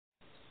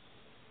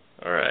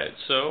Alright,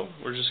 so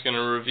we're just going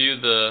to review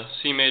the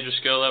C major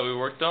scale that we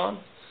worked on.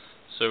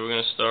 So we're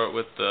going to start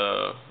with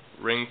the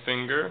ring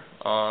finger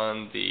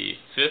on the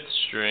 5th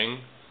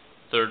string,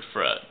 3rd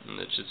fret, and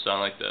it should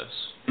sound like this.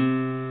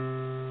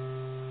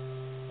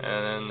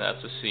 And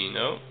that's a C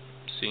note.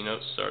 C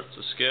note starts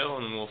the scale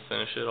and we'll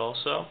finish it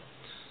also.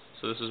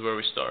 So this is where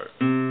we start.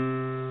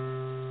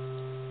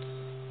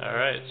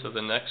 Alright, so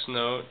the next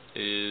note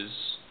is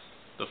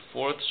the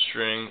 4th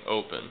string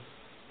open.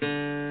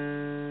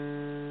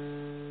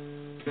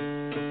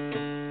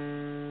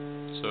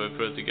 So we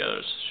put it together,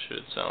 it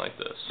should sound like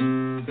this.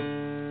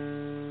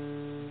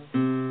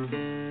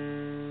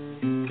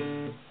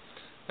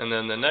 And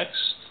then the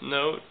next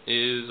note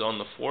is on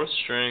the 4th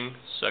string,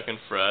 2nd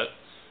fret,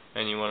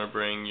 and you want to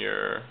bring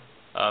your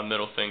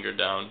middle finger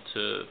down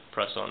to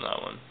press on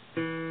that one.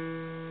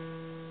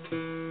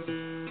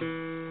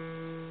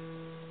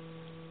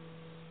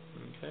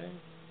 Okay.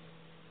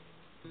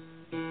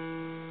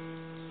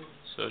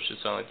 So it should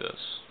sound like this.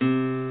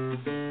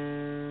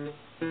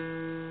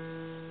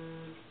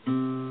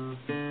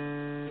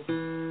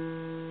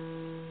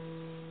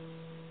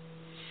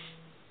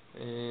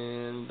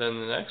 And then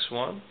the next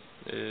one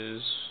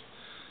is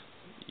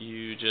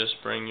you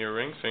just bring your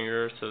ring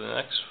finger to the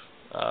next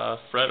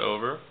fret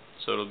over,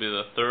 so it'll be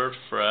the 3rd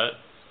fret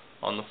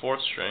on the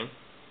 4th string.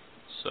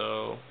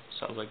 So it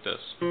sounds like this.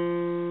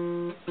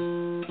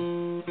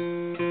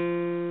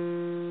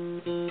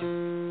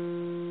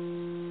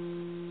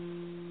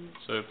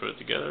 So we put it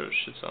together, it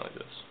should sound like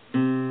this.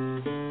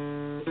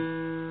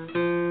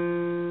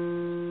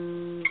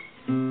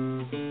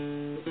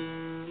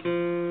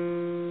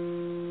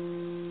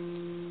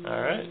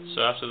 Alright,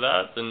 so after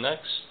that, the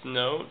next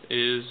note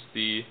is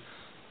the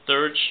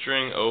 3rd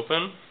string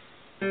open.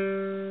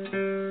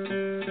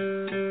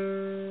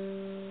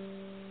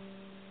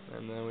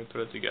 And then we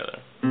put it together.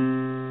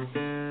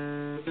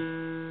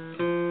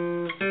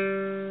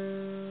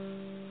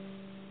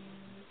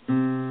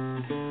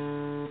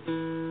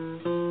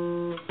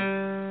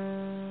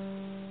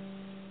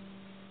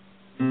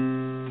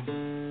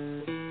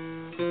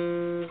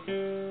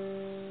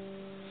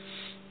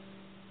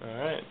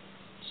 Alright,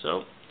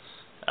 so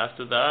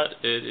after that,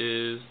 it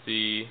is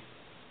the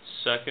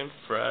 2nd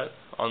fret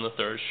on the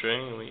 3rd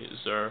string, and we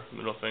use our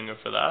middle finger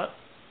for that.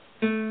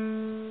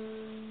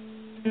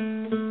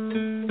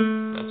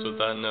 That's what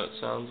that note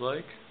sounds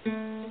like.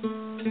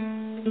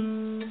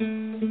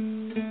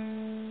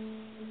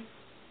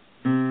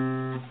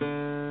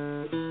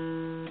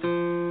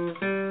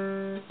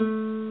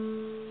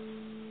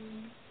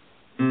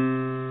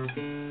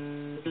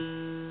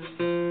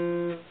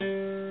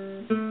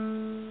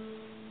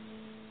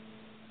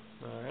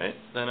 Alright,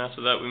 then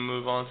after that we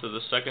move on to the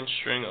 2nd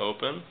string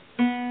open.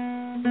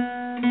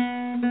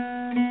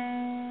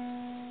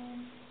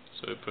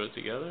 So we put it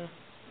together.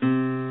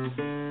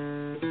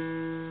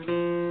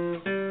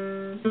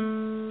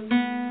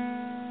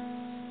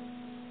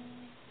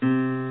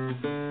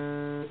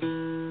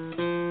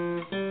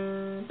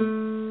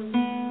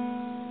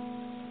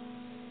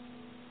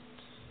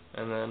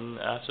 And then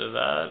after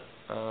that,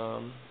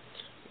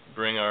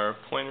 bring our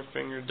pointer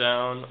finger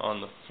down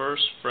on the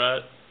 1st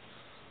fret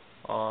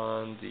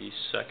on the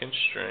 2nd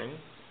string.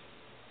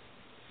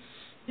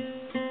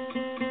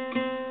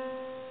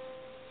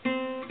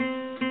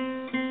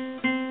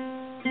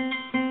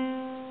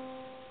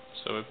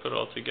 So we put it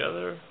all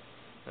together,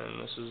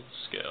 and this is the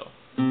scale.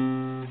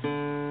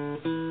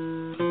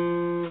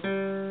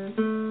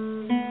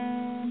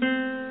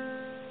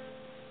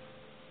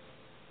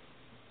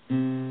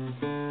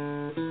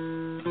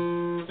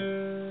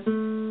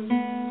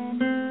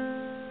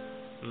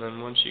 And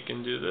then once you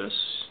can do this,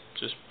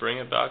 just bring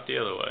it back the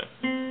other way.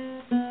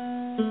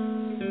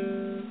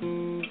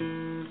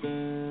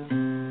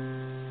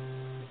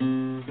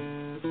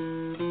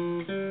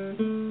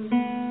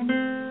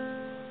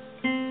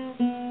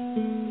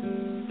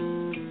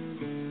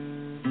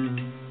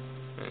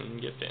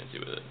 And get fancy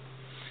with it.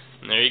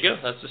 And there you go,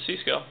 that's the C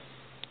scale.